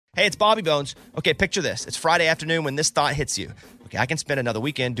Hey, it's Bobby Bones. Okay, picture this. It's Friday afternoon when this thought hits you. Okay, I can spend another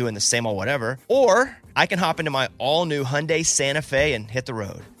weekend doing the same old whatever, or I can hop into my all-new Hyundai Santa Fe and hit the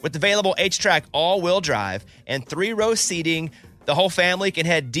road. With available H-Track all-wheel drive and 3-row seating, the whole family can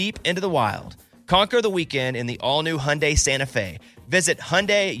head deep into the wild. Conquer the weekend in the all-new Hyundai Santa Fe. Visit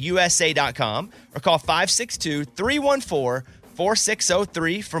HyundaiUSA.com or call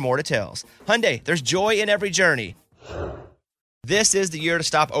 562-314-4603 for more details. Hyundai, there's joy in every journey. This is the year to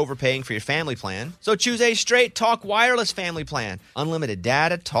stop overpaying for your family plan. So choose a Straight Talk Wireless family plan. Unlimited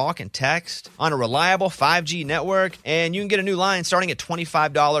data, talk, and text on a reliable 5G network. And you can get a new line starting at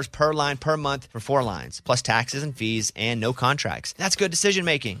 $25 per line per month for 4 lines, plus taxes and fees and no contracts. That's good decision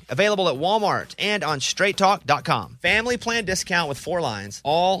making. Available at Walmart and on straighttalk.com. Family plan discount with 4 lines,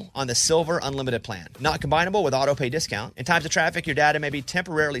 all on the Silver Unlimited plan. Not combinable with auto pay discount. In times of traffic, your data may be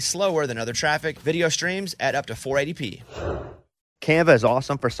temporarily slower than other traffic. Video streams at up to 480p. Canva is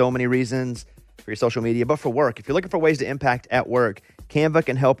awesome for so many reasons, for your social media, but for work. If you're looking for ways to impact at work, Canva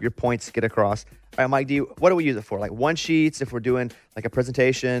can help your points get across. All right, Mike, what do we use it for? Like one-sheets, if we're doing like a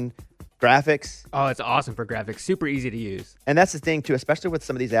presentation, graphics? Oh, it's awesome for graphics. Super easy to use. And that's the thing, too, especially with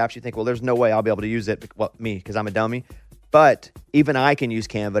some of these apps, you think, well, there's no way I'll be able to use it. Well, me, because I'm a dummy. But even I can use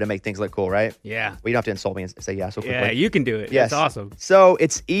Canva to make things look cool, right? Yeah. Well, you don't have to insult me and say yeah so quickly. Yeah, you can do it. Yes. It's awesome. So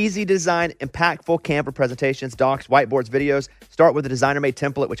it's easy to design impactful Canva presentations, docs, whiteboards, videos. Start with a designer-made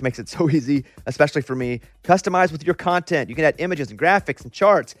template, which makes it so easy, especially for me. Customize with your content. You can add images and graphics and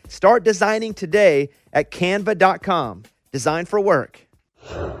charts. Start designing today at canva.com. Design for work.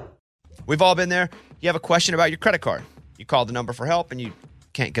 We've all been there. You have a question about your credit card. You call the number for help and you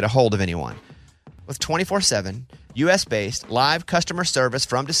can't get a hold of anyone. With 24/7 U.S.-based live customer service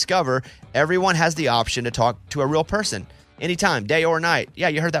from Discover, everyone has the option to talk to a real person anytime, day or night. Yeah,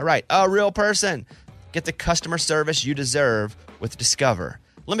 you heard that right. A real person. Get the customer service you deserve with Discover.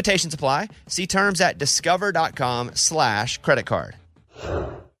 Limitations apply. See terms at discover.com/creditcard. Here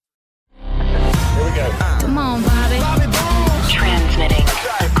we go. Come on, Bobby. Transmitting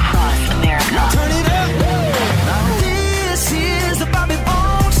across America. Turn it up. This is the Bobby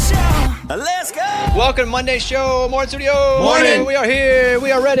Bones Show. Let's go. Welcome to Monday's show. Morning, studio. Morning. We are here.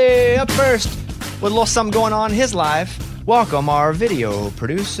 We are ready. Up first, with a little something going on in his life. Welcome our video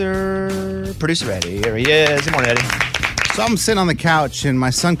producer. Producer Eddie. Here he is. Good morning, Eddie. So I'm sitting on the couch, and my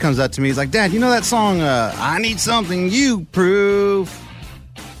son comes up to me. He's like, Dad, you know that song, I Need Something You Prove?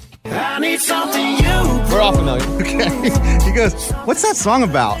 I need something you. We're all familiar. Okay. He goes, what's that song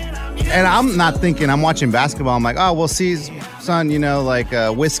about? And I'm not thinking, I'm watching basketball. I'm like, oh, well, see, son, you know, like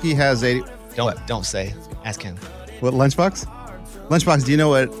whiskey has 80. Don't say. Ask him. What, Lunchbox? Lunchbox, do you know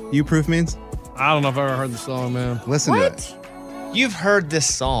what You Proof means? I don't know if I've ever heard the song, man. Listen to it. You've heard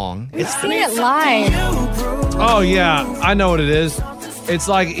this song. We've seen it live. Oh, yeah. I know what it is. It's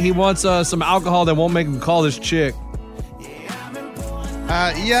like he wants some alcohol that won't make him call his chick.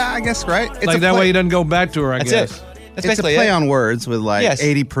 Yeah, I guess, right? It's like that way he doesn't go back to her, I That's guess. it. That's It's a basically play it. on words with like Yes.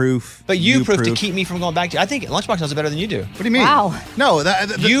 80 proof. But you proof to keep me from going back to you. I think Lunchbox knows it better than you do. What do you mean? Wow. No,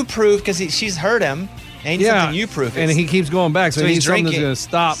 You proof because she's heard him. And he needs something you proof. And he keeps going back, so he he's needs something that's drinking. going to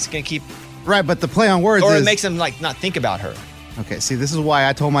stop. It's going to keep. right, but the play on words Or is. it makes him like not think about her. Okay, see, this is why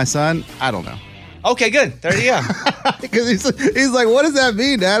I told my son, I don't know. Okay, good. There you go. Because he's like, what does that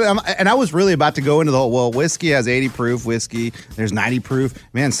mean, Dad? And I was really about to go into the whole, well, whiskey has 80 proof, whiskey, there's 90 proof.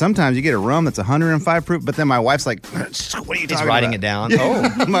 Man, sometimes you get a rum that's 105 proof, but then my wife's like, what are you talking He's writing about? it down. Yeah.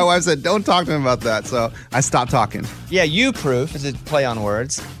 Oh. My wife said, don't talk to him about that. So I stopped talking. Yeah, you proof is a play on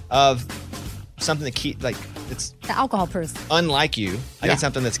words of something to keep, like, it's The alcohol proof. unlike you. I Yeah. need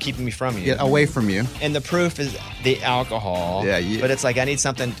something that's keeping me from you. Get away from you. And the proof is the alcohol. Yeah. But it's like, I need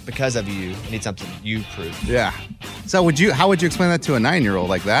something because of you. I need something you proof. Yeah. So how would you explain that to a 9-year-old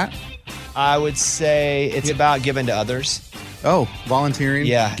like that? I would say it's about giving to others. Oh, volunteering.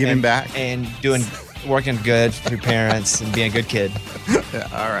 Yeah. Giving back. And working good for your parents and being a good kid. Yeah,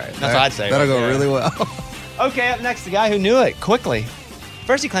 all right. That's what I'd say. That'll right go there. really well. Okay, up next, the guy who knew it quickly.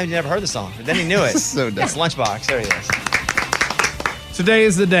 First, he claimed he never heard the song, but then he knew it. So dumb. It's Lunchbox. There he is. Today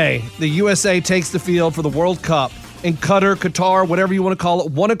is the day the USA takes the field for the World Cup in Qatar, whatever you want to call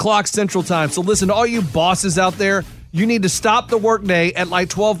it, 1 o'clock Central Time. So listen to all you bosses out there. You need to stop the workday at like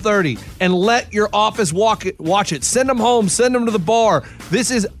 12:30 and let your office watch it. Send them home. Send them to the bar.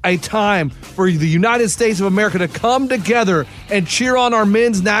 This is a time for the United States of America to come together and cheer on our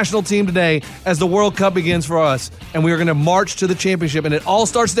men's national team today as the World Cup begins for us. And we are going to march to the championship. And it all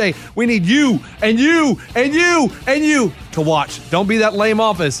starts today. We need you and you and you and you to watch. Don't be that lame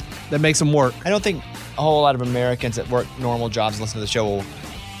office that makes them work. I don't think a whole lot of Americans that work normal jobs and listen to the show will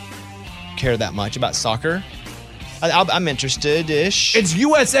care that much about soccer. I'm interested-ish. It's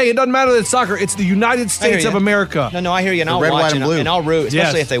USA. It doesn't matter that it's soccer. It's the United States of America. No, I hear you, and The I'll red, watch white, and blue. and I'll root,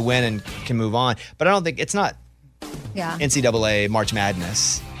 especially Yes. if they win and can move on. But I don't think it's not Yeah. NCAA March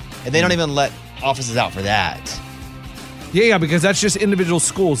Madness, and they don't even let offices out for that. Yeah, because that's just individual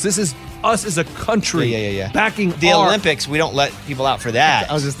schools. This is us as a country Yeah. backing The our... Olympics, we don't let people out for that.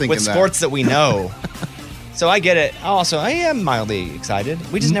 I was just thinking with that. sports that we know. So I get it. I am mildly excited.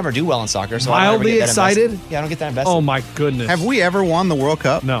 We just never do well in soccer, so I don't ever Mildly get that excited? invested. Yeah, I don't get that invested. Oh, my goodness. Have we ever won the World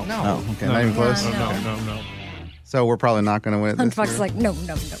Cup? No. Oh, okay. No. Not even close? No. No. So we're probably not going to win it this Lunchbox year. is like, no.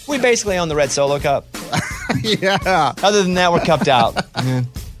 We basically own the Red Solo Cup. Yeah. Other than that, we're cupped out. All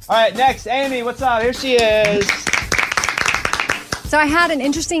right, next, Amy, what's up? Here she is. So I had an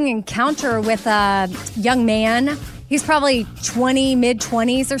interesting encounter with a young man. He's probably 20,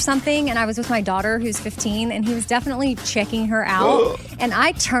 mid-20s or something, and I was with my daughter who's 15, and he was definitely checking her out. And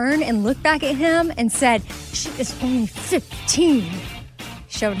I turned and looked back at him and said, she is only 15.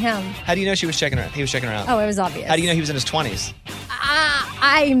 Showed him. How do you know he was checking her out? Oh, it was obvious. How do you know he was in his 20s?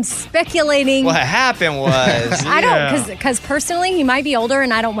 I'm speculating. What happened was... I don't, because personally, he might be older,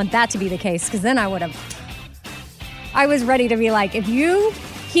 and I don't want that to be the case, because then I would have... I was ready to be like, if you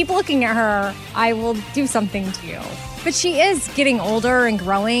keep looking at her, I will do something to you. But she is getting older and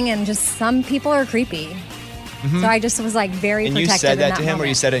growing, and just some people are creepy. So I just was like very And you protective said in that to him, or moment.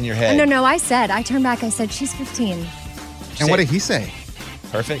 you said it in your head? No, I turned back, I said, she's 15. And what did he say?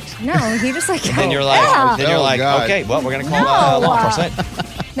 Perfect. No, he just like, Then you're like, yeah. Oh, God. okay, well, we're going to call No. law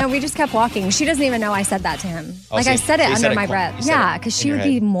enforcement. No, we just kept walking. She doesn't even know I said that to him. Oh, Like so I you- said it so you under said it my quick. breath. You said Yeah, it because in she your would head.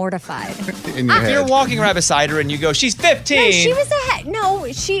 be mortified. In your If you're head. walking right beside her and you go, she's 15. No, she was ahead. No,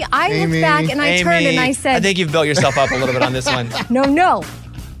 I Amy. looked back and I turned and I Amy, said, I think you've built yourself up a little bit on this one. no.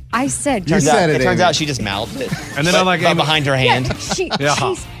 I said, You said it, It turns Amy. out she just mouthed it. And then I'm like, Amy, behind her hand. yeah,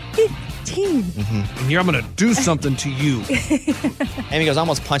 she's 15. and here I'm going to do something to you. Amy goes,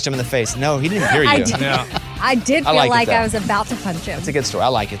 almost punched him in the face. No, he didn't hear you. I did. Yeah. I did I feel like it, like though. I was about to punch him. It's a good story. I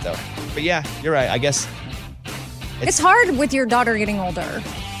like it, though. But yeah, you're right. I guess, It's hard with your daughter getting older.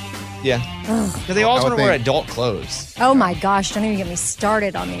 yeah. Because they always I would want to wear think- adult clothes. Oh my gosh, don't even get me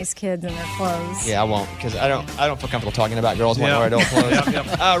started on these kids and their clothes. Yeah, I won't. Because I don't feel comfortable talking about girls wanting to wear Yeah.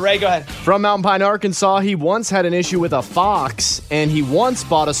 adult clothes. Ray, go ahead. From Mountain Pine, Arkansas, he once had an issue with a fox, and he once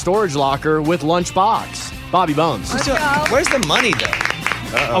bought a storage locker with Lunchbox. Bobby Bones. Where's the money,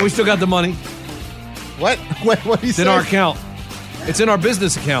 though? Oh, we still got the money. What? What do you It's say? in our account. It's in our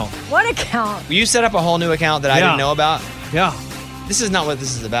business account. What account? You set up a whole new account that I Yeah. didn't know about. Yeah. This is not what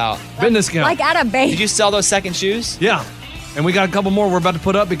this is about. Business account. Like at a Did base. you sell those second shoes? Yeah. And we got a couple more we're about to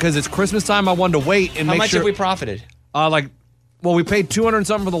put up because it's Christmas time. I wanted to wait and How make much sure. have we profited? We paid 200 and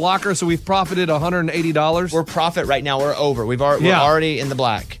something for the locker, so we've profited $180. We're profit right now. We're over. We're already in the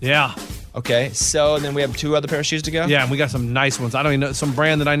black. Yeah. Okay, so then we have 2 other pair of shoes to go? Yeah, and we got some nice ones. I don't even know, some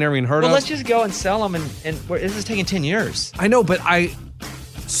brand that I never even heard Well, of. let's just go and sell them, and this is taking 10 years. I know, but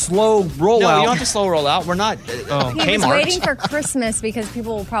slow rollout. No, you don't have to slow roll out. We're not He was Kmart. waiting for Christmas because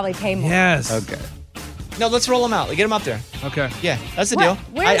people will probably pay more. Yes. Okay. No, let's roll them out. Get them up there. Okay. Yeah, that's the What? deal.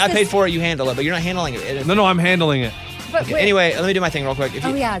 Where is I paid this- for it. You handle it, but you're not handling it. No, I'm handling it. But Okay, wait, anyway, let me do my thing real quick.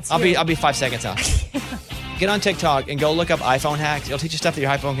 Oh, yeah, it's I'll you. be 5 seconds out. Get on TikTok and go look up iPhone hacks. It'll teach you stuff that your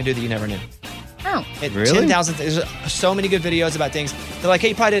iPhone can do that you never knew. Oh. Really? 10,000 things. There's so many good videos about things. They're like, hey,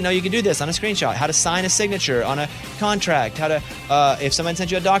 you probably didn't know you could do this on a screenshot. How to sign a signature on a contract. How to, if someone sent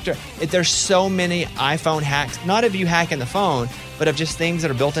you a doctor. There's so many iPhone hacks. Not of you hacking the phone, but of just things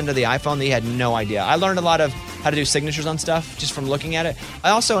that are built into the iPhone that you had no idea. I learned a lot of how to do signatures on stuff just from looking at it. I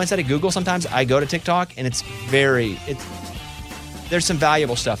also, instead of Google, sometimes I go to TikTok, and there's some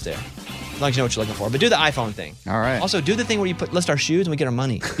valuable stuff there. As long as you know what you're looking for. But do the iPhone thing. All right. Also, do the thing where you list our shoes and we get our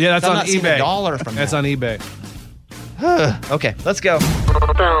money. Yeah, that's I'm on not seeing eBay. $1 from That's that. on eBay. Okay, let's go.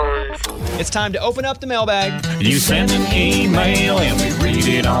 Bones. It's time to open up the mailbag. You send an email and we read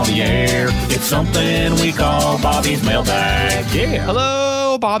it on the air. It's something we call Bobby's mailbag. Yeah.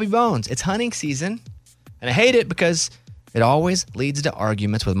 Hello, Bobby Bones. It's hunting season, and I hate it because it always leads to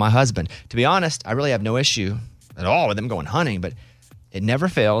arguments with my husband. To be honest, I really have no issue at all with him going hunting, but it never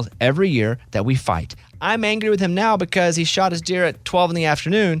fails every year that we fight. I'm angry with him now because he shot his deer at 12 in the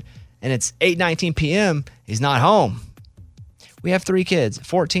afternoon, and it's 8:19 p.m. He's not home. We have 3 kids,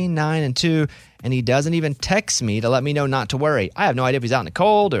 14, 9, and 2, and he doesn't even text me to let me know not to worry. I have no idea if he's out in the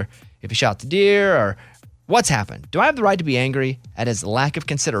cold or if he shot the deer or what's happened. Do I have the right to be angry at his lack of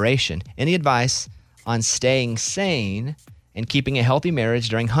consideration? Any advice on staying sane and keeping a healthy marriage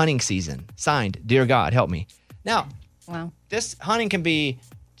during hunting season? Signed, Dear God, help me. Now, Wow. this hunting can be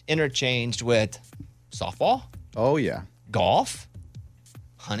interchanged with softball, Oh, yeah. golf,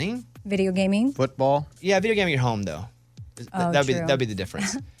 hunting, Video gaming. Football. Yeah, video gaming at home though. Oh, that'd be the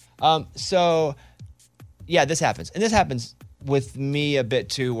difference. So yeah, this happens. And this happens with me a bit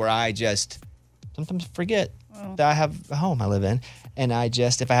too, where I just sometimes forget that I have a home I live in. And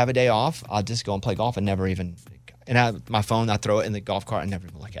if I have a day off, I'll just go and play golf and never even, and I have my phone, I throw it in the golf cart and never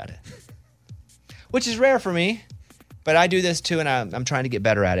even look at it. Which is rare for me, but I do this too, and I'm trying to get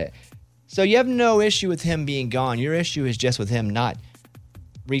better at it. So you have no issue with him being gone. Your issue is just with him not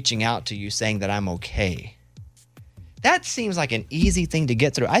reaching out to you saying that I'm okay. That seems like an easy thing to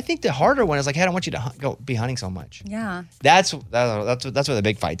get through. I think the harder one is like, hey, I don't want you to go be hunting so much. Yeah. That's where the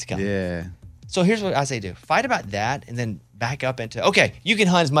big fights come. Yeah. So here's what I say do. Fight about that and then back up into, okay, you can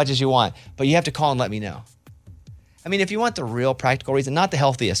hunt as much as you want, but you have to call and let me know. I mean, if you want the real practical reason, not the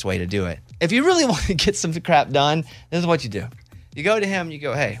healthiest way to do it. If you really want to get some crap done, this is what you do. You go to him, you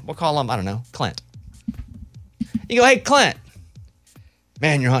go, hey, we'll call him, I don't know, Clint. You go, hey, Clint.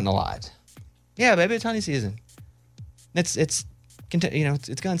 Man, you're hunting a lot. Yeah, baby, it's hunting season. It's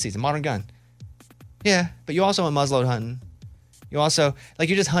gun season, modern gun. Yeah, but you also went muzzleload hunting. You also,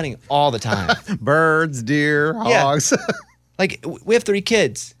 you're just hunting all the time. Birds, deer, hogs. Yeah. Like, we have 3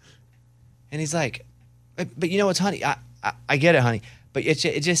 kids. And he's like, but you know what's honey? I get it, honey. But it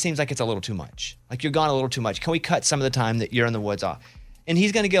just seems like it's a little too much. Like, you're gone a little too much. Can we cut some of the time that you're in the woods off? And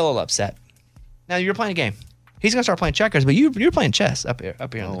he's going to get a little upset. Now, you're playing a game. He's going to start playing checkers, but you're playing chess up here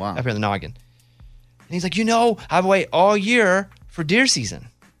up here in the noggin. And he's like, I've waited all year for deer season.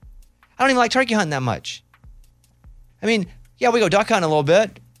 I don't even like turkey hunting that much. I mean, yeah, we go duck hunting a little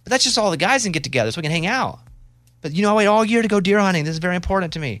bit, but that's just all the guys can get together so we can hang out. But I wait all year to go deer hunting. This is very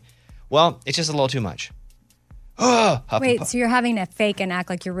important to me. Well, it's just a little too much. Wait, so you're having to fake and act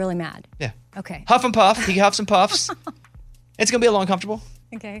like you're really mad? Yeah. Okay. Huff and puff. He huffs and puffs. It's going to be a little uncomfortable.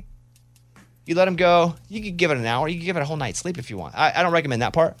 Okay. You let him go. You could give it an hour. You could give it a whole night's sleep if you want. I don't recommend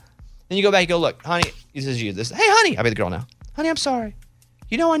that part. Then you go back and go, look, honey, this is you. Hey, honey. I'll be the girl now. Honey, I'm sorry.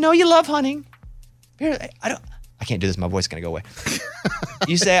 I know you love hunting. Here, I can't do this. My voice is going to go away.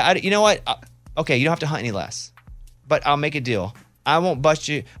 You say, you know what? Okay, you don't have to hunt any less. But I'll make a deal. I won't bust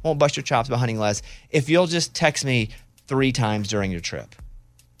your chops about hunting less if you'll just text me 3 times during your trip.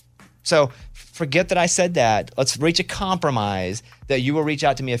 So forget that I said that. Let's reach a compromise that you will reach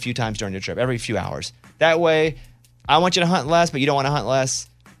out to me a few times during your trip, every few hours. That way, I want you to hunt less, but you don't want to hunt less.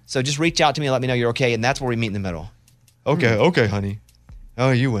 So just reach out to me and let me know you're okay, and that's where we meet in the middle. Okay, honey.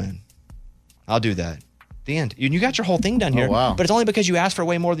 Oh, you win. I'll do that. The end. You got your whole thing done here. Oh, wow. But it's only because you asked for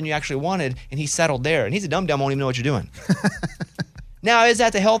way more than you actually wanted, and he settled there. And he's a dumb, won't even know what you're doing. Now, is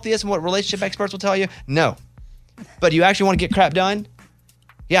that the healthiest and what relationship experts will tell you? No. But you actually want to get crap done?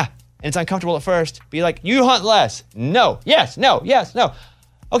 Yeah. And it's uncomfortable at first. Be like, you hunt less. No. Yes. No. Yes. No.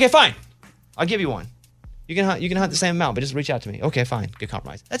 Okay, fine. I'll give you one. You can hunt the same amount, but just reach out to me. Okay, fine. Good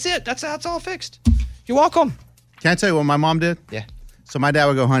compromise. That's it. That's how it's all fixed. You're welcome. Can I tell you what my mom did? Yeah. So my dad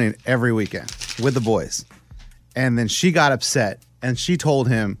would go hunting every weekend with the boys. And then she got upset and she told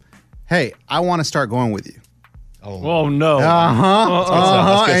him, hey, I want to start going with you. Oh, no.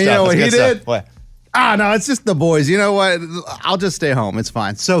 And you know what he did? What? No, it's just the boys. You know what? I'll just stay home. It's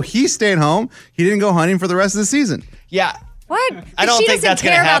fine. So he stayed home. He didn't go hunting for the rest of the season. Yeah. What? I don't think that's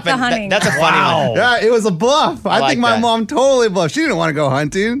going to happen. About the hunting. That's a funny one. Yeah, it was a bluff. I like think my that. mom totally bluffed. She didn't want to go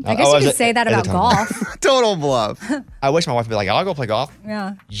hunting. I guess you could say that about golf. Total bluff. I wish my wife would be like, I'll go play golf.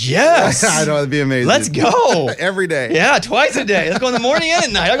 Yeah. Yes. I know, it'd be amazing. Let's go. Every day. Yeah, twice a day. Let's go in the morning and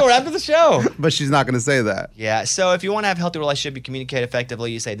at night. I'll go right after the show. But she's not going to say that. Yeah, so if you want to have a healthy relationship, you communicate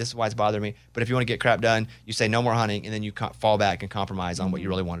effectively. You say, this is why it's bothering me. But if you want to get crap done, you say, no more hunting, and then you fall back and compromise on what you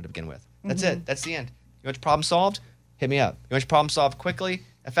really wanted to begin with. That's it. That's the end. You want your problem solved? Hit me up. You want your problem solved quickly,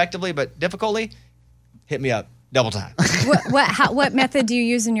 effectively, but difficultly? Hit me up. Double time. What method do you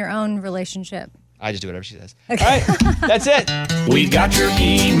use in your own relationship? I just do whatever she says. Okay. All right, that's it. We got your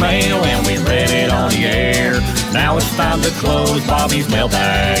email and we read it on the air. Now it's time to close Bobby's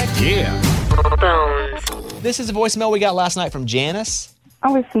mailbag. Yeah. This is a voicemail we got last night from Janice.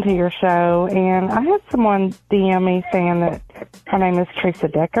 I listened to your show, and I had someone DM me saying that her name is Teresa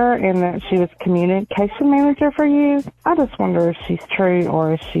Decker and that she was communication manager for you. I just wonder if she's true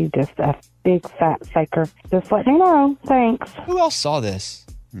or is she just a big fat faker. Just let me know. Thanks. Who else saw this?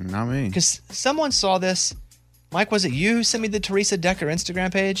 Not me. Because someone saw this. Mike, was it you who sent me the Teresa Decker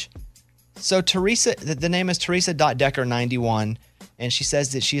Instagram page? So Teresa, the name is Teresa.Decker91, and she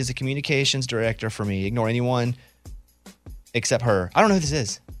says that she is a communications director for me. Ignore anyone except her. I don't know who this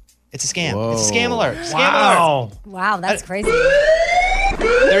is. It's a scam. Whoa. It's a scam alert. Scam alert. Wow, that's crazy.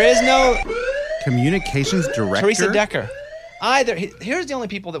 There is no Communications director? Teresa Decker. Here's the only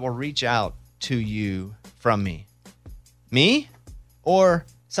people that will reach out to you from me. Me or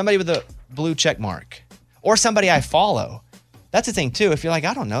somebody with a blue check mark or somebody I follow. That's the thing, too. If you're like,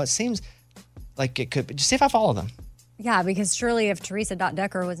 I don't know, it seems like it could be. Just see if I follow them. Yeah, because surely if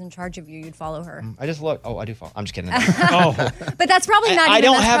Teresa.Decker was in charge of you, you'd follow her. I just look. Oh, I do follow. I'm just kidding. But that's probably not I even,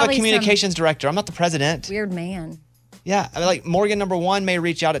 don't that's have a probably communications director. I'm not the president. some weird man. Yeah, I mean, like Morgan number 1 may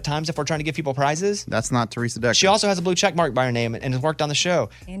reach out at times if we're trying to give people prizes. That's not Teresa Decker. She also has a blue check mark by her name and has worked on the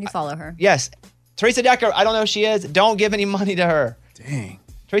show. And you follow her. Yes. Teresa Decker, I don't know who she is. Don't give any money to her. Dang.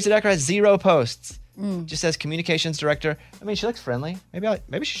 Teresa Decker has 0 posts. Just says communications director. I mean, she looks friendly.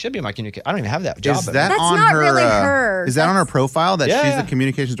 Maybe she should be my communication. I don't even have that job. Is that That's on not her? really her. Is that on her profile that Yeah, she's yeah. the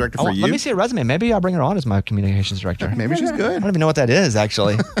communications director for you? Let me see a resume. Maybe I'll bring her on as my communications director. Maybe she's I good. don't even know what that is,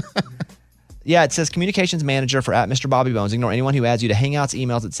 actually. Yeah, it says communications manager for @Mr. Bobby Bones. Ignore anyone who adds you to Hangouts,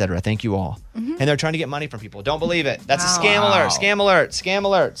 emails, etc. Thank you all. And they're trying to get money from people. Don't believe it. That's a scam alert. Scam alert. Scam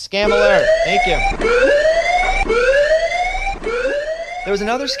alert. Scam alert. Thank you. There was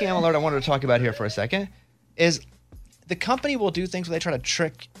another scam alert I wanted to talk about here for a second. Is the company will do things where they try to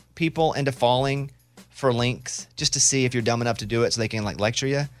trick people into falling for links just to see if you're dumb enough to do it so they can like lecture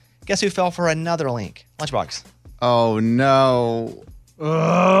you. Guess who fell for another link? Lunchbox. Oh no.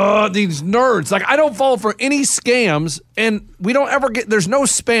 These nerds. Like, I don't fall for any scams, and we don't ever there's no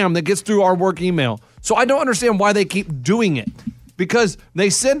spam that gets through our work email. So I don't understand why they keep doing it. Because they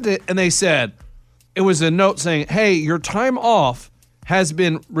sent it and they said, it was a note saying, hey, your time off has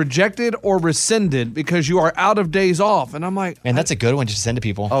been rejected or rescinded because you are out of days off. And I'm like, Man, that's a good one just to send to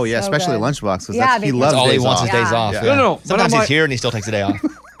people. Oh yeah, So especially good. Lunchbox because Yeah, he because- loves That's all he days wants off. is days off. Yeah. No, but Sometimes I'm he's like- here and he still takes a day off.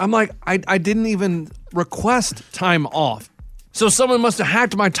 I'm like, I didn't even request time off. So someone must have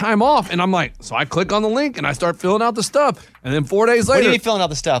hacked my time off. And I'm like, so I click on the link and I start filling out the stuff. And then 4 days What later. do you mean filling out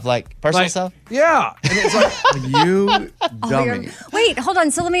the stuff? Like personal stuff? Yeah. And it's like, You Oh, dummy. wait, hold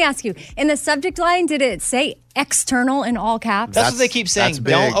on. So let me ask you. In the subject line, did it say external in all caps? That's what they keep saying. that's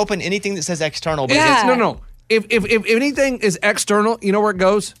big. Don't open anything that says external. But Yeah. no. If anything is external, you know where it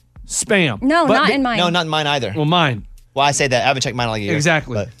goes? Spam. No, But not be- in mine. No, not in mine either. Well, mine. Well, I say that. I haven't checked mine in like a year.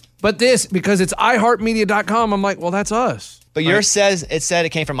 Exactly. But, But this, because it's iHeartMedia.com, I'm like, well, that's us. yours says it said it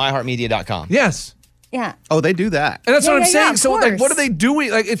came from iHeartMedia.com. Yes. Yeah. Oh, they do that. And that's Yeah, what I'm yeah, saying. yeah, of So, like, course. what are they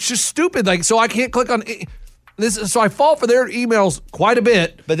doing? Like, it's just stupid. Like, so I can't click on this. So I fall for their emails quite a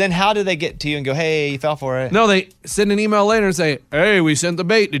bit. But then how do they get to you and go, hey, you fell for it? No, they send an email later and say, hey, we sent the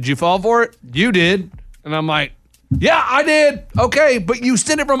bait. Did you fall for it? You did. And I'm like, yeah, I did. Okay, but you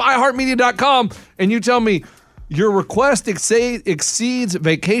sent it from iHeartMedia.com and you tell me your request exceeds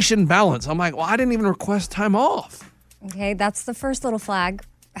vacation balance. I'm like, well, I didn't even request time off. Okay, that's the first little flag.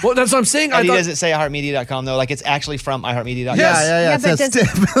 Well, that's what I'm saying. Eddie, does it say iHeartMedia.com though? Like it's actually from iHeartMedia.com? Yes. Yeah, It but says,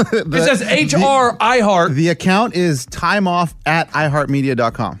 It says HR iHeart. the account is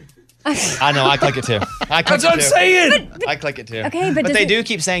timeoff@iheartmedia.com. I know. I click it too. I click That's it what I'm too. saying. I click it too. Okay, but does they it- do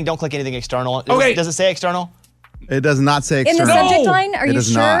keep saying don't click anything external. Okay. Does it say external? It does not say In the external. subject line? Are It you does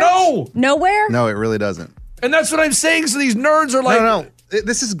sure? not. No. Nowhere? No, it really doesn't. And that's what I'm saying. So these nerds are like, No.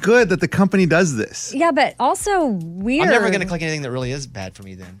 This is good that the company does this. Yeah, but also weird. I'm never going to click anything that really is bad for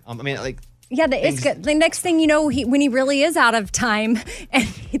me then. I mean, like, Yeah, it's good. The next thing you know, when he really is out of time and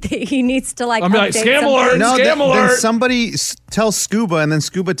he needs to like I'm like, update scam something. alert. No, Scam then alert. somebody tells Scuba, and then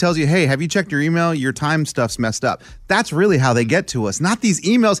Scuba tells you, hey, have you checked your email? Your time stuff's messed up. That's really how they get to us, not these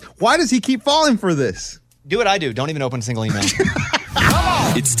emails. Why does he keep falling for this? do what I do. Don't even open a single email.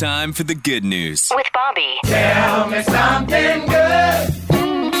 It's time for the good news. With Bobby.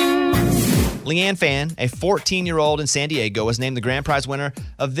 Leanne Fan, a 14-year-old in San Diego, was named the grand prize winner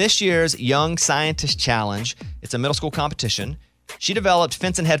of this year's Young Scientist Challenge. It's a middle school competition. She developed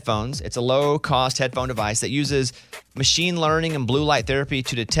Fenton headphones. It's a low-cost headphone device that uses machine learning and blue light therapy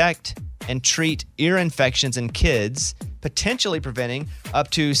to detect and treat ear infections in kids, potentially preventing up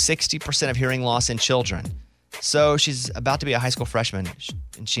to 60% of hearing loss in children. So she's about to be a high school freshman,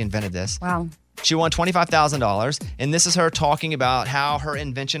 and she invented this. Wow. She won $25,000, and this is her talking about how her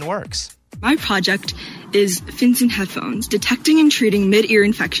invention works. My project is Fenton headphones, detecting and treating mid-ear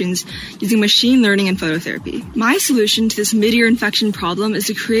infections using machine learning and phototherapy. My solution to this mid-ear infection problem is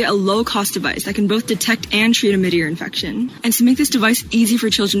to create a low-cost device that can both detect and treat a mid-ear infection. And to make this device easy for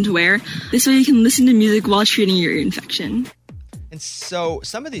children to wear, this way you can listen to music while treating your ear infection. And so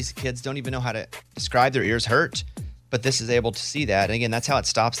some of these kids don't even know how to describe their ears hurt, but this is able to see that. And again, that's how it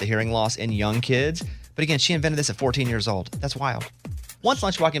stops the hearing loss in young kids. But again, she invented this at 14 years old. That's wild. Once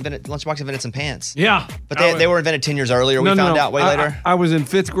Lunchbox invented some pants. Yeah. But they were invented 10 years earlier. We found out way later. I was in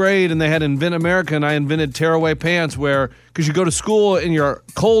 5th grade and they had Invent America and I invented tearaway pants because you go to school and you're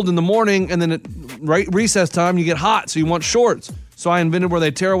cold in the morning and then at recess time you get hot, so you want shorts. So I invented where they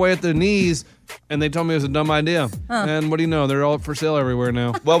tear away at the knees And they told me it was a dumb idea. And what do you know? They're all for sale everywhere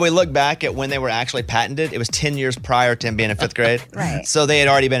now. Well, we look back at when they were actually patented. It was 10 years prior to him being in 5th grade. Right. So they had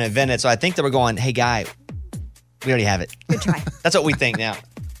already been invented. So I think they were going, hey, guy, we already have it. Good try. That's what we think now.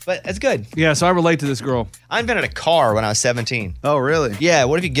 But it's good. Yeah, so I relate to this girl. I invented a car when I was 17. Oh, really? Yeah,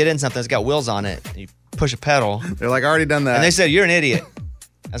 what if you get in something that's got wheels on it, and you push a pedal, They're like, I already done that. and they said, you're an idiot.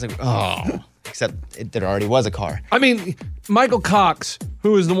 I was like, oh. Except there already was a car. I mean, Michael Cox,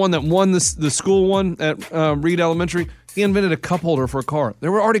 who is the one that won the school one at Reed Elementary, he invented a cup holder for a car.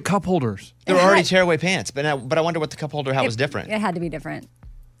 There were already cup holders. There were already tearaway pants, but I wonder what the cup holder, how it was different. It had to be different.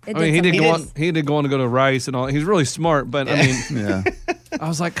 I mean, he did go on to go to Rice and all. He's really smart, but I mean, yeah. I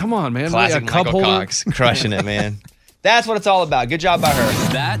was like, come on, man. Classic a cup Michael holder? Cox, crushing it, man. That's what it's all about. Good job by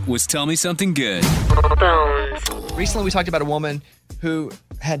her. That was Tell Me Something Good. Recently, we talked about a woman who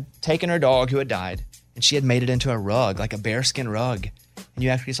had taken her dog who had died, and she had made it into a rug, like a bearskin rug. And you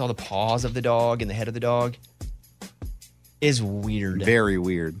actually saw the paws of the dog and the head of the dog. Is weird. Very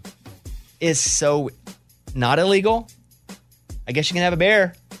weird. Is so not illegal. I guess you can have a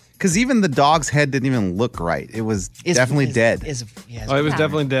bear. Because even the dog's head didn't even look right. It was definitely dead. It was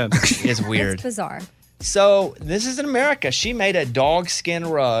definitely dead. It's weird. It's bizarre. So this is in America. She made a dog skin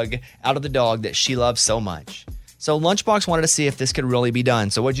rug out of the dog that she loves so much. So Lunchbox wanted to see if this could really be done.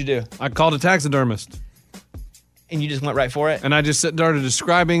 So what'd you do? I called a taxidermist. And you just went right for it? And I just started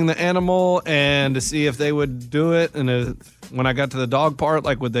describing the animal and to see if they would do it. And when I got to the dog part,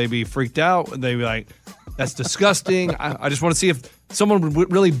 like, would they be freaked out? Would they be like, that's disgusting? I just want to see if someone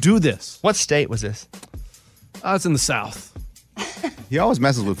would really do this. What state was this? It's in the South. He always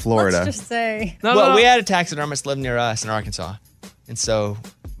messes with Florida. Let's just say. No. We had a taxidermist live near us in Arkansas. And so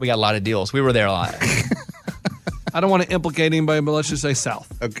we got a lot of deals. We were there a lot. I don't want to implicate anybody, but let's just say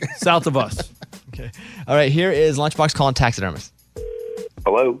South. Okay. South of us. Okay. All right, here is Lunchbox calling taxidermist.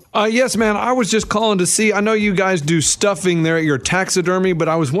 Hello? Yes, man. I was just calling to see. I know you guys do stuffing there at your taxidermy, but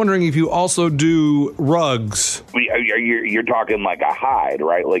I was wondering if you also do rugs. You're talking like a hide,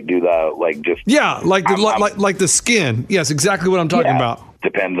 right? Like do the just like the skin. Yes, exactly what I'm talking about.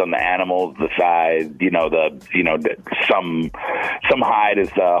 Depends on the animals, the size. Some hide is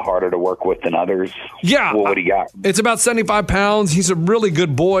harder to work with than others. Yeah. What do you got? It's about 75 pounds. He's a really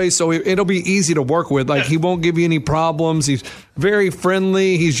good boy, so it'll be easy to work with. Like, he won't give you any problems. He's very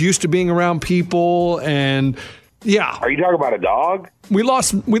friendly. He's used to being around people, and yeah. Are you talking about a dog? We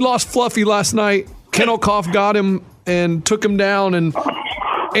lost Fluffy last night. Kennel cough got him and took him down, and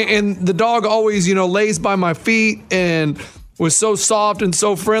the dog always, lays by my feet and was so soft and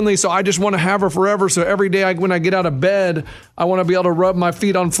so friendly. So I just want to have her forever. So every day when I get out of bed, I want to be able to rub my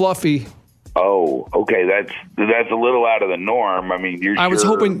feet on Fluffy. Oh, okay. That's a little out of the norm. I mean, I was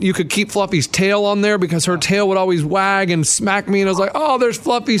hoping you could keep Fluffy's tail on there because her tail would always wag and smack me. And I was like, oh, there's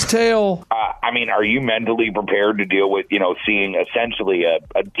Fluffy's tail. I mean, are you mentally prepared to deal with, seeing essentially a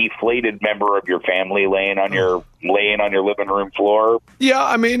deflated member of your family laying on your living room floor? Yeah,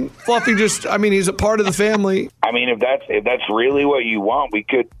 I mean, Fluffy he's a part of the family. I mean, if that's really what you want, we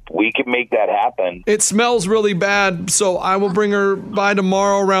could make that happen. It smells really bad, so I will bring her by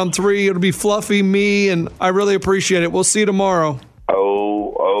tomorrow around 3. It'll be Fluffy, me, and I really appreciate it. We'll see you tomorrow.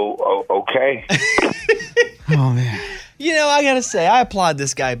 Oh, okay. Oh, man. I got to say, I applaud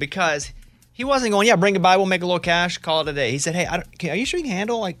this guy because he wasn't going, bring it by, we'll make a little cash, call it a day. He said, hey, are you sure you can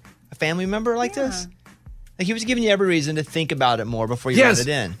handle like a family member like this? Like, he was giving you every reason to think about it more before you let it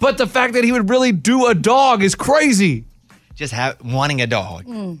in. But the fact that he would really do a dog is crazy. Just wanting a dog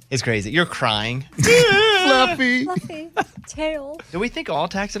is crazy. You're crying. Fluffy. Tail. Do we think all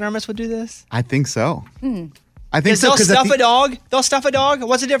taxidermists would do this? I think so. I think so. They'll stuff a dog. They'll stuff a dog.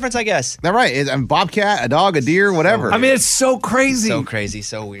 What's the difference, I guess? That's right. A bobcat, a dog, a deer, whatever. I mean, it's so crazy. So crazy,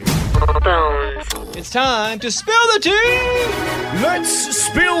 so weird. It's time to spill the tea. Let's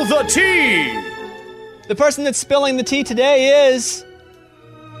spill the tea. The person that's spilling the tea today is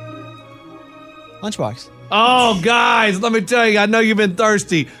Lunchbox. Oh, guys, let me tell you, I know you've been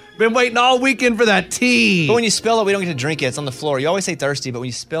thirsty. Been waiting all weekend for that tea. But when you spill it, we don't get to drink it. It's on the floor. You always say thirsty, but when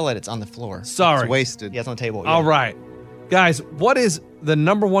you spill it, it's on the floor. Sorry. It's wasted. Yeah, it's on the table. Yeah. All right. Guys, what is the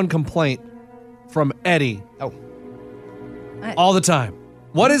number one complaint from Eddie? Oh. All the time.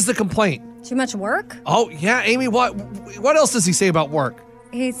 What is the complaint? Too much work? Oh, yeah, Amy, what else does he say about work?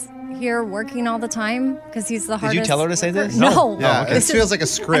 He's here working all the time because he's the hardest. Did you tell her to say this? No. Yeah, it feels like a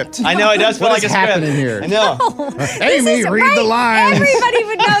script. I know, it does feel like a script. What's happening here? I know. Amy, read the lines. Everybody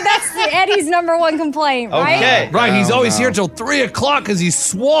would know that's Eddie's number one complaint, right? Okay. Right, he's always here till 3 o'clock because he's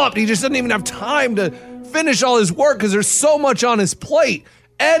swamped. He just doesn't even have time to finish all his work because there's so much on his plate.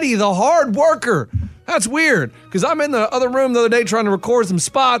 Eddie, the hard worker. That's weird because I'm in the other room the other day trying to record some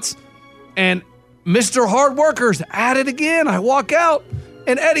spots, And Mr. Hard Worker's at it again. I walk out,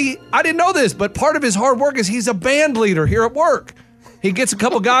 and Eddie, I didn't know this, but part of his hard work is he's a band leader here at work. He gets a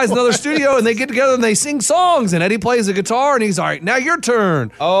couple guys in another studio, and they get together and they sing songs, and Eddie plays the guitar, and he's all right, now your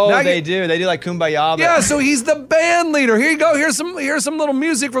turn. Oh, now they do like Kumbaya. Yeah, so he's the band leader. Here you go. Here's some little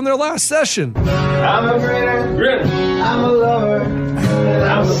music from their last session. I'm a grinner, I'm a lover, and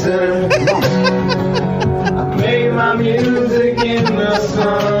I'm a sinner. I play my music in the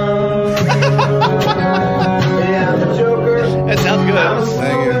sun. Yeah, I'm a joker. That sounds good.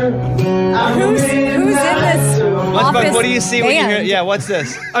 Who's in this Lunchbox, what do you see when you hear? band? Yeah, what's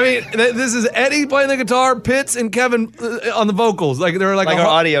this? I mean, this is Eddie playing the guitar, Pitts and Kevin on the vocals. Like they're like Our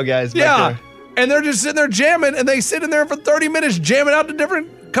audio guys. Yeah. Back there. And they're just sitting there jamming, and they sit in there for 30 minutes jamming out to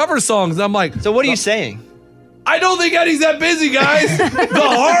different cover songs. And I'm like, so what are you saying? I don't think Eddie's that busy, guys. The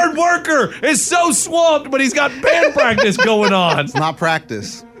hard worker is so swamped, but he's got band practice going on. It's not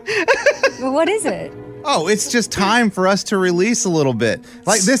practice. Well, what is it? Oh, it's just time for us to release a little bit.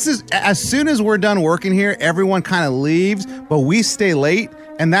 Like this is, as soon as we're done working here, everyone kind of leaves, but we stay late.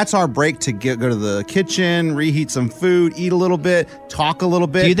 And that's our break to go to the kitchen, reheat some food, eat a little bit, talk a little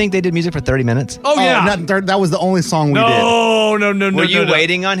bit. Do you think they did music for 30 minutes? Oh, yeah. That was the only song we did. No. Were you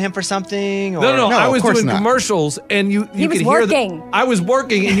waiting on him for something? Or? No, I was doing not. commercials, and you He was could hear working. I was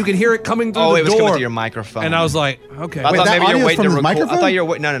working, and you could hear it coming through Oh, the it was door. coming through your microphone. And I was like, okay. I Wait, thought that maybe you audio's were waiting from to his record. microphone? I thought you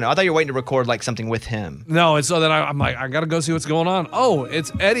were no. I thought you were waiting to record like something with him. No, and so then I'm like, I got to go see what's going on. Oh,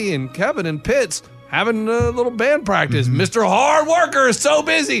 it's Eddie and Kevin and Pitts having a little band practice. Mr. Hard Worker is so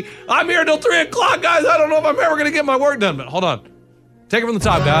busy. I'm here till 3 o'clock, guys. I don't know if I'm ever going to get my work done, but hold on. Take it from the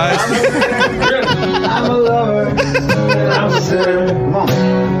top, guys. I'm a lover, and I'm a sinner. Come on.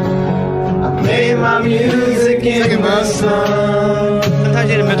 I play my music in the sun. Sometimes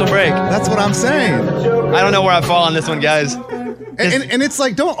you need a mental break. That's what I'm saying. I don't know where I fall on this one, guys. And it's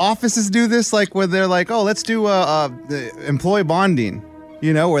like, don't offices do this? Like where they're like, oh, let's do the employee bonding.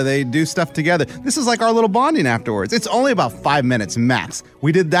 You know, where they do stuff together. This is like our little bonding afterwards. It's only about 5 minutes max.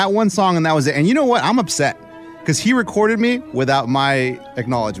 We did that one song and that was it. And you know what? I'm upset because he recorded me without my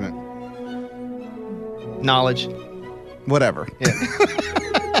acknowledgement. Knowledge. Whatever. Yeah.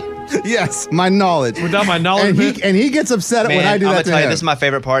 Yes, my knowledge. Without my knowledge. And he gets upset when I do I'm that to tell him. you, this is my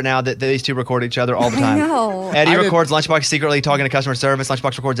favorite part now that these two record each other all the time. I know. Eddie records Lunchbox secretly talking to customer service.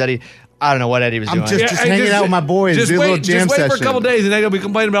 Lunchbox records Eddie. I don't know what Eddie was doing. I'm just hanging out with my boys, do a little jam just wait session. for a couple days, and then he'll be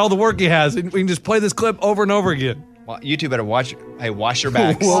complaining about all the work he has. And we can just play this clip over and over again. Well, you two better wash your bags. Wash your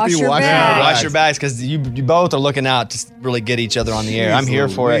bags. Wash your bags because you both are looking out to really get each other on the air. I'm here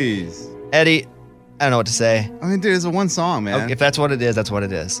for it. Eddie, I don't know what to say. I mean, dude, it's a one song, man. Okay, if that's what it is, that's what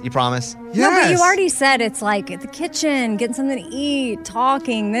it is. You promise? No, but you already said it's like at the kitchen, getting something to eat,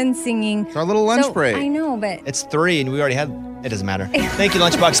 talking, then singing. It's our little lunch break. I know, but It's 3 and we already had. It doesn't matter. Thank you,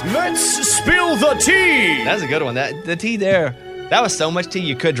 Lunchbox. Let's spill the tea. That's a good one. The tea there. That was so much tea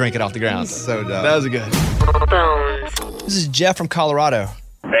you could drink it off the ground. So dumb. That was a good. This is Jeff from Colorado.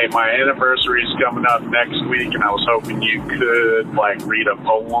 Hey, my anniversary is coming up next week, and I was hoping you could, read a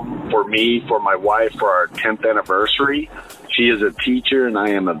poem for me, for my wife, for our 10th anniversary. She is a teacher, and I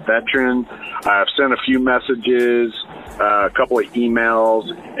am a veteran. I've sent a few messages, a couple of emails,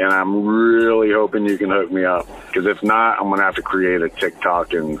 and I'm really hoping you can hook me up. Because if not, I'm going to have to create a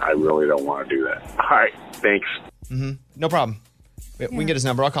TikTok, and I really don't want to do that. All right, thanks. Mm-hmm. No problem. We can get his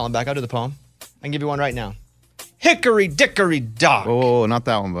number. I'll call him back. I'll do the poem. I can give you one right now. Hickory dickory dock. Oh, not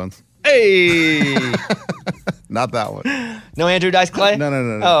that one, Bones. Hey. Not that one. No Andrew Dice Clay? No.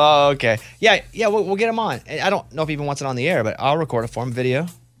 Oh, okay. Yeah, we'll get him on. I don't know if he even wants it on the air, but I'll record it for him, video.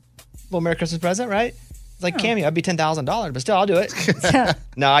 Little Merry Christmas present, right? It's like cameo. I'd be $10,000, but still, I'll do it.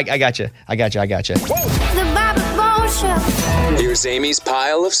 No, I got you. Here's Amy's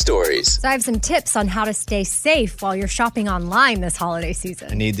pile of stories. So I have some tips on how to stay safe while you're shopping online this holiday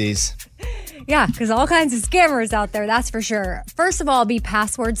season. I need these. Yeah, because all kinds of scammers out there, that's for sure. First of all, be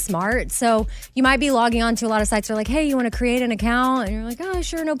password smart. So you might be logging on to a lot of sites that are like, hey, you want to create an account? And you're like, oh,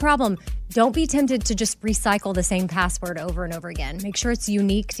 sure, no problem. Don't be tempted to just recycle the same password over and over again. Make sure it's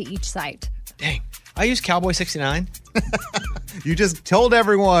unique to each site. Dang. I use Cowboy 69. You just told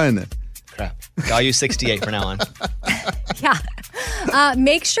everyone. Crap. I'll use 68 from now on. Yeah.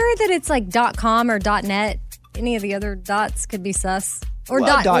 Make sure that it's like .com or .net. Any of the other dots could be sus. Or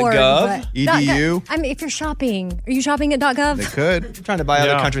Well, .org. .gov. but- EDU. I mean, if you're shopping, are you shopping at .gov? They could. I'm trying to buy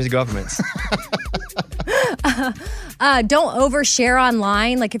other countries' governments. Don't overshare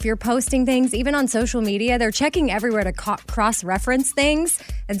online. Like if you're posting things, even on social media, they're checking everywhere to cross-reference things.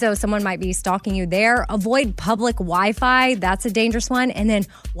 And so someone might be stalking you there. Avoid public Wi-Fi. That's a dangerous one. And then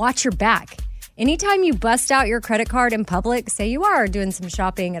watch your back. anytime you bust out your credit card in public, say you are doing some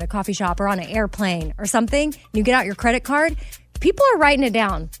shopping at a coffee shop or on an airplane or something, and you get out your credit card, people are writing it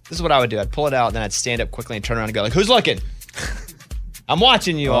down. This is what I would do. I'd pull it out, and then I'd stand up quickly and turn around and go like, who's looking? I'm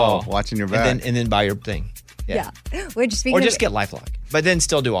watching you all. Watching your back. And then buy your thing. Yeah. Which, speaking or just of, get LifeLock, but then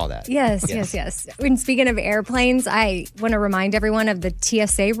still do all that. Yes. When speaking of airplanes, I want to remind everyone of the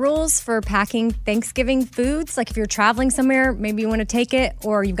TSA rules for packing Thanksgiving foods. Like if you're traveling somewhere, maybe you want to take it,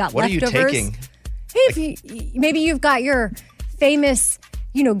 or you've got leftovers. What are you taking? Hey, maybe you've got your famous,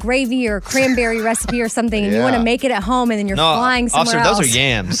 gravy or cranberry recipe or something, and you want to make it at home, and then you're flying somewhere officer, else. Those are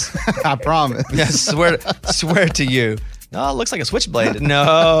yams. I promise. Yeah, swear to you. No, it looks like a switchblade.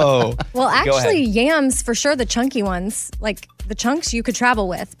 No. Well, actually, yams, for sure, the chunky ones, like the chunks you could travel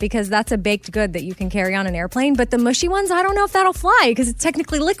with because that's a baked good that you can carry on an airplane. But the mushy ones, I don't know if that'll fly because it's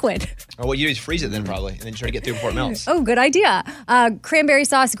technically liquid. Or what you do is freeze it then probably, and then try to get through before it melts. Oh, good idea. Cranberry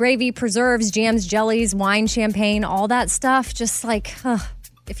sauce, gravy, preserves, jams, jellies, wine, champagne, all that stuff. Just like,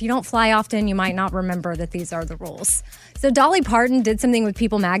 if you don't fly often, you might not remember that these are the rules. So Dolly Parton did something with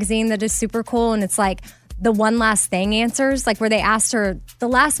People magazine that is super cool, and it's like the one last thing answers, like where they asked her the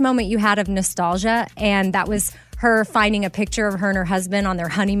last moment you had of nostalgia, and that was her finding a picture of her and her husband on their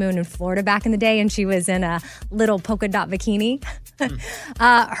honeymoon in Florida back in the day, and she was in a little polka dot bikini.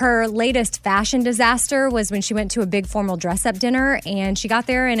 Her latest fashion disaster was when she went to a big formal dress-up dinner, and she got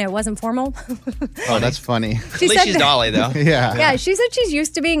there and it wasn't formal. Oh, that's funny. At least she's Dolly, though. Yeah, she said she's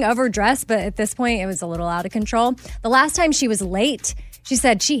used to being overdressed, but at this point, it was a little out of control. The last time she was late, she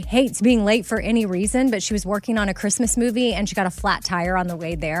said she hates being late for any reason, but she was working on a Christmas movie and she got a flat tire on the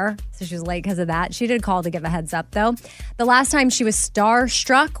way there. So she was late because of that. She did call to give a heads up, though. The last time she was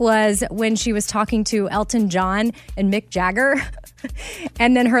starstruck was when she was talking to Elton John and Mick Jagger.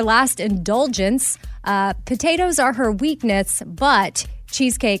 And then her last indulgence, potatoes are her weakness, but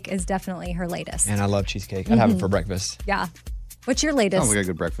cheesecake is definitely her latest. And I love cheesecake. I'd have it for breakfast. Yeah. What's your latest Sounds like a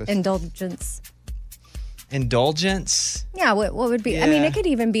good breakfast. indulgence? Indulgence? Yeah, what would be? Yeah. I mean, it could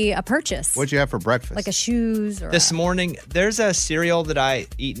even be a purchase. What'd you have for breakfast? Like a shoes or This morning, there's a cereal that I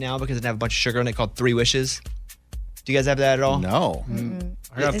eat now because it doesn't have a bunch of sugar in it called 3 Wishes. Do you guys have that at all? No.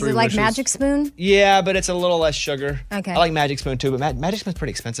 I got Is 3 it like wishes. Magic Spoon? Yeah, but it's a little less sugar. Okay. I like Magic Spoon too, but Magic Spoon's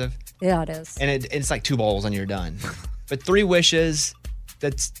pretty expensive. Yeah, it is. And it's like 2 bowls and you're done. But 3 Wishes,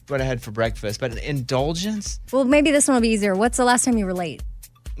 that's what I had for breakfast. But an indulgence? Well, maybe this one will be easier. What's the last time you were late?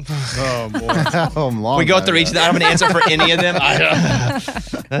 Oh, boy. We go through each of them. I don't have an answer for any of them.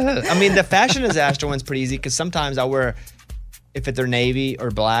 I mean, the fashion disaster one's pretty easy because sometimes I'll wear, if they're navy or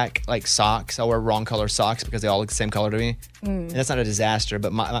black, like socks, I'll wear wrong color socks because they all look the same color to me. And that's not a disaster,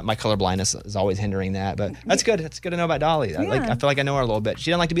 but my color blindness is always hindering that. But that's good. It's good to know about Dolly. I feel like I know her a little bit. She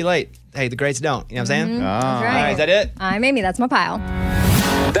doesn't like to be late. Hey, the greats don't. You know what I'm saying? That's All right. right, is that it? I'm Amy. That's my pile.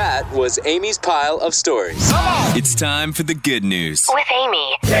 That was Amy's pile of stories. It's time for the good news. With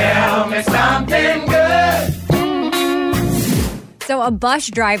Amy. Tell me something good. So a bus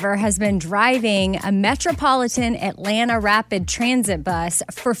driver has been driving a Metropolitan Atlanta Rapid Transit bus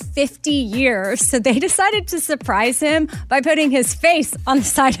for 50 years. So they decided to surprise him by putting his face on the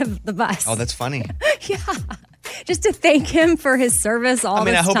side of the bus. Oh, that's funny. Yeah. Just to thank him for his service all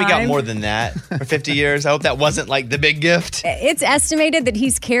this time. I hope he got more than that for 50 years. I hope that wasn't like the big gift. It's estimated that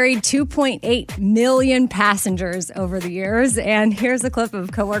he's carried 2.8 million passengers over the years. And here's a clip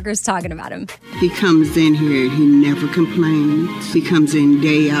of coworkers talking about him. He comes in here, he never complains. He comes in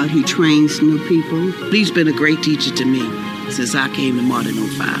day out, he trains new people. He's been a great teacher to me since I came to Martin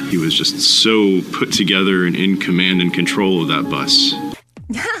 05. He was just so put together and in command and control of that bus.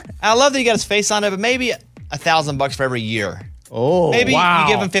 I love that he got his face on it, but maybe $1,000 for every year. Oh, maybe wow.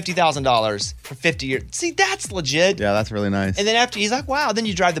 you give him $50,000 for 50 years. See, that's legit. Yeah, that's really nice. And then after he's like, wow. Then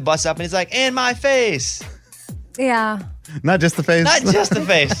you drive the bus up and he's like, and my face. Yeah. Not just the face. Not just the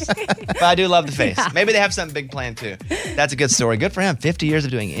face. But I do love the face. Yeah. Maybe they have something big planned too. That's a good story. Good for him. 50 years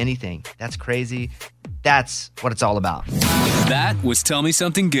of doing anything. That's crazy. That's what it's all about. That was Tell Me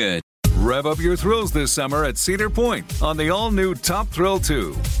Something Good. Rev up your thrills this summer at Cedar Point on the all-new Top Thrill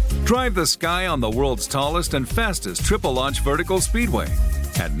 2. Drive the sky on the world's tallest and fastest triple-launch vertical speedway.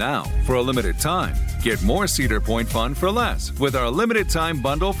 And now, for a limited time, get more Cedar Point fun for less with our limited-time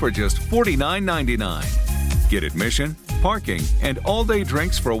bundle for just $49.99. Get admission, parking, and all-day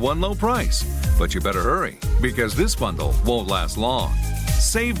drinks for one low price. But you better hurry, because this bundle won't last long.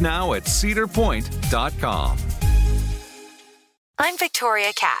 Save now at cedarpoint.com. I'm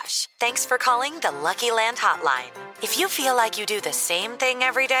Victoria Cash. Thanks for calling the Lucky Land Hotline. If you feel like you do the same thing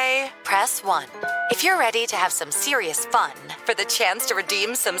every day, press 1. If you're ready to have some serious fun for the chance to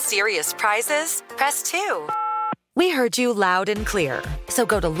redeem some serious prizes, press 2. We heard you loud and clear. So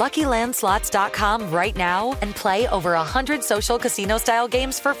go to LuckyLandSlots.com right now and play over 100 social casino-style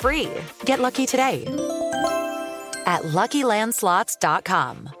games for free. Get lucky today at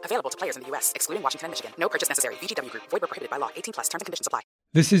LuckyLandSlots.com. Available to players in the U.S., excluding Washington and Michigan. No purchase necessary. VGW Group. Void where prohibited by law. 18+. Terms and conditions apply.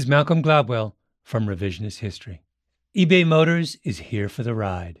 This is Malcolm Gladwell from Revisionist History. eBay Motors is here for the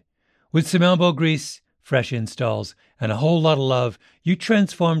ride. With some elbow grease, fresh installs, and a whole lot of love, you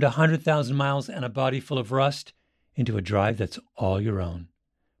transformed 100,000 miles and a body full of rust into a drive that's all your own.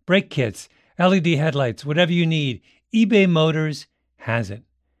 Brake kits, LED headlights, whatever you need, eBay Motors has it.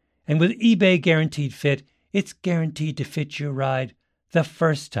 And with eBay Guaranteed Fit, it's guaranteed to fit your ride the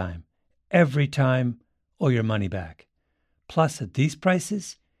first time, every time, or your money back. Plus, at these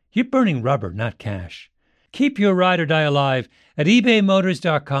prices, you're burning rubber, not cash. Keep your ride or die alive at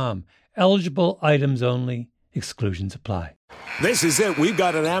ebaymotors.com. Eligible items only. Exclusions apply. This is it. We've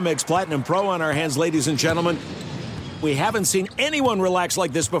got an Amex Platinum Pro on our hands, ladies and gentlemen. We haven't seen anyone relax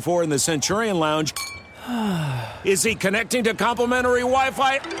like this before in the Centurion Lounge. Is he connecting to complimentary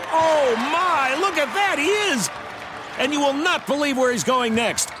Wi-Fi? Oh, my! Look at that! He is! And you will not believe where he's going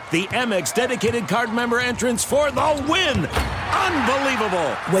next. The Amex dedicated card member entrance for the win! Unbelievable!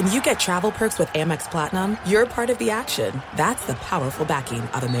 When you get travel perks with Amex Platinum, you're part of the action. That's the powerful backing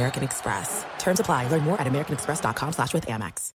of American Express. Terms apply. Learn more at americanexpress.com/withAmex.